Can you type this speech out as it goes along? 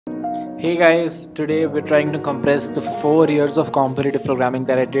Hey guys, today we're trying to compress the 4 years of competitive programming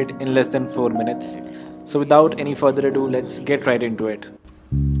that I did in less than 4 minutes. So without any further ado, let's get right into it.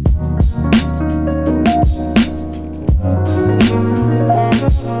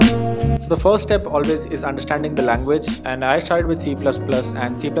 So the first step always is understanding the language, and I started with C++,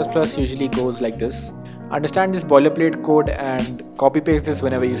 and C++ usually goes like this. Understand this boilerplate code and copy paste this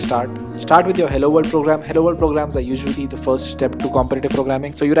whenever you start. Start with your hello world program. Hello world programs are usually the first step to competitive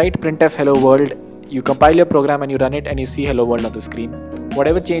programming. So you write printf hello world, you compile your program and you run it and you see hello world on the screen.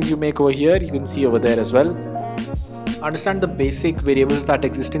 Whatever change you make over here, you can see over there as well. Understand the basic variables that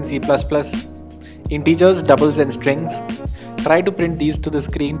exist in C++. Integers, doubles and strings. Try to print these to the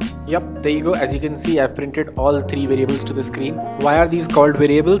screen. Yep, there you go. As you can see, I've printed all 3 variables to the screen. Why are these called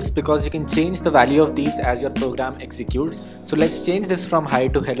variables? Because you can change the value of these as your program executes. So let's change this from hi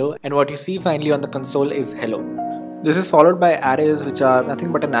to hello, and what you see finally on the console is hello. This is followed by arrays, which are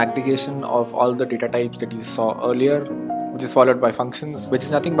nothing but an aggregation of all the data types that you saw earlier, which is followed by functions, which is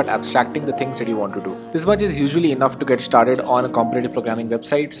nothing but abstracting the things that you want to do. This much is usually enough to get started on a competitive programming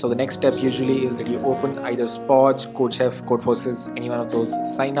website. So the next step usually is that you open either Spoj, CodeChef, Codeforces, any one of those,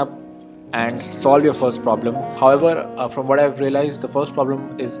 sign up and solve your first problem. However, from what I've realized, the first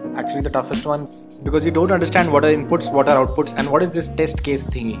problem is actually the toughest one, because you don't understand what are inputs, what are outputs, and what is this test case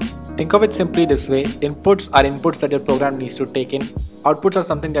thingy. Think of it simply this way: inputs are inputs that your program needs to take in, outputs are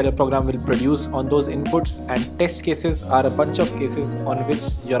something that your program will produce on those inputs, and test cases are a bunch of cases on which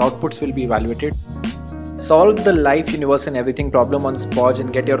your outputs will be evaluated. Solve the life, universe and everything problem on Spoj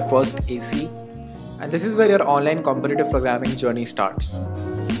and get your first AC. And this is where your online competitive programming journey starts.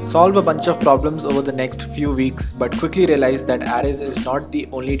 Solve a bunch of problems over the next few weeks, but quickly realize that arrays is not the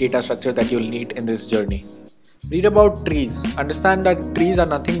only data structure that you'll need in this journey. Read about trees. Understand that trees are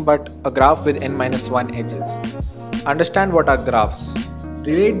nothing but a graph with n-1 edges. Understand what are graphs.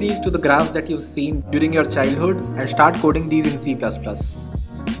 Relate these to the graphs that you've seen during your childhood and start coding these in C++.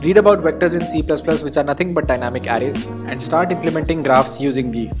 Read about vectors in C++, which are nothing but dynamic arrays, and start implementing graphs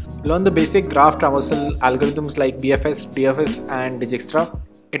using these. Learn the basic graph traversal algorithms like BFS, DFS and Dijkstra.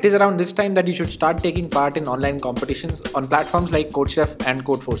 It is around this time that you should start taking part in online competitions on platforms like CodeChef and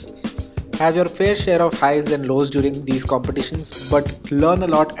Codeforces. Have your fair share of highs and lows during these competitions, but learn a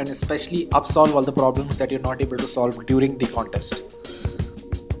lot and especially upsolve all the problems that you're not able to solve during the contest.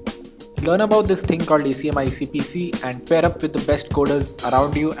 Learn about this thing called ACMI CPC and pair up with the best coders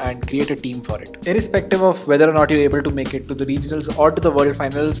around you and create a team for it. Irrespective of whether or not you're able to make it to the regionals or to the world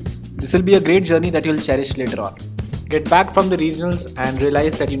finals, this will be a great journey that you'll cherish later on. Get back from the regionals and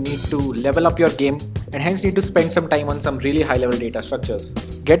realize that you need to level up your game and hence need to spend some time on some really high level data structures.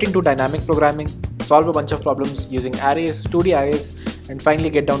 Get into dynamic programming, solve a bunch of problems using arrays, 2D arrays, and finally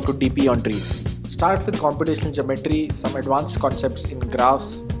get down to DP on trees. Start with computational geometry, some advanced concepts in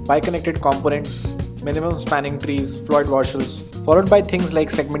graphs, bi-connected components, minimum spanning trees, Floyd-Warshalls, followed by things like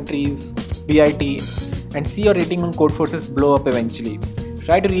segment trees, BIT, and see your rating on Codeforces blow up eventually.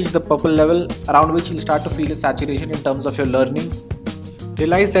 Try to reach the purple level, around which you'll start to feel a saturation in terms of your learning.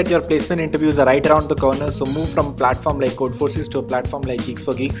 Realize that your placement interviews are right around the corner, so move from a platform like Codeforces to a platform like Geeks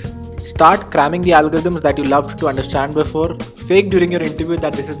for Geeks. Start cramming the algorithms that you loved to understand before. Fake during your interview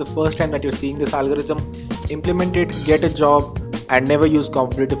that this is the first time that you're seeing this algorithm. Implement it, get a job, and never use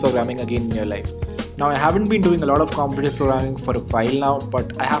competitive programming again in your life. Now, I haven't been doing a lot of competitive programming for a while now,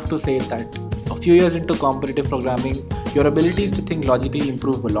 but I have to say that a few years into competitive programming, your abilities to think logically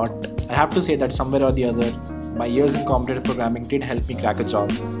improve a lot. I have to say that somewhere or the other, my years in competitive programming did help me crack a job.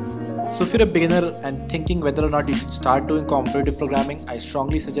 So if you're a beginner and thinking whether or not you should start doing competitive programming, I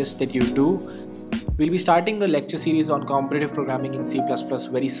strongly suggest that you do. We'll be starting a lecture series on competitive programming in C++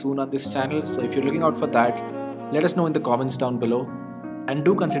 very soon on this channel, so if you're looking out for that, let us know in the comments down below. And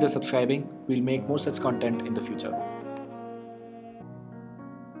do consider subscribing, we'll make more such content in the future.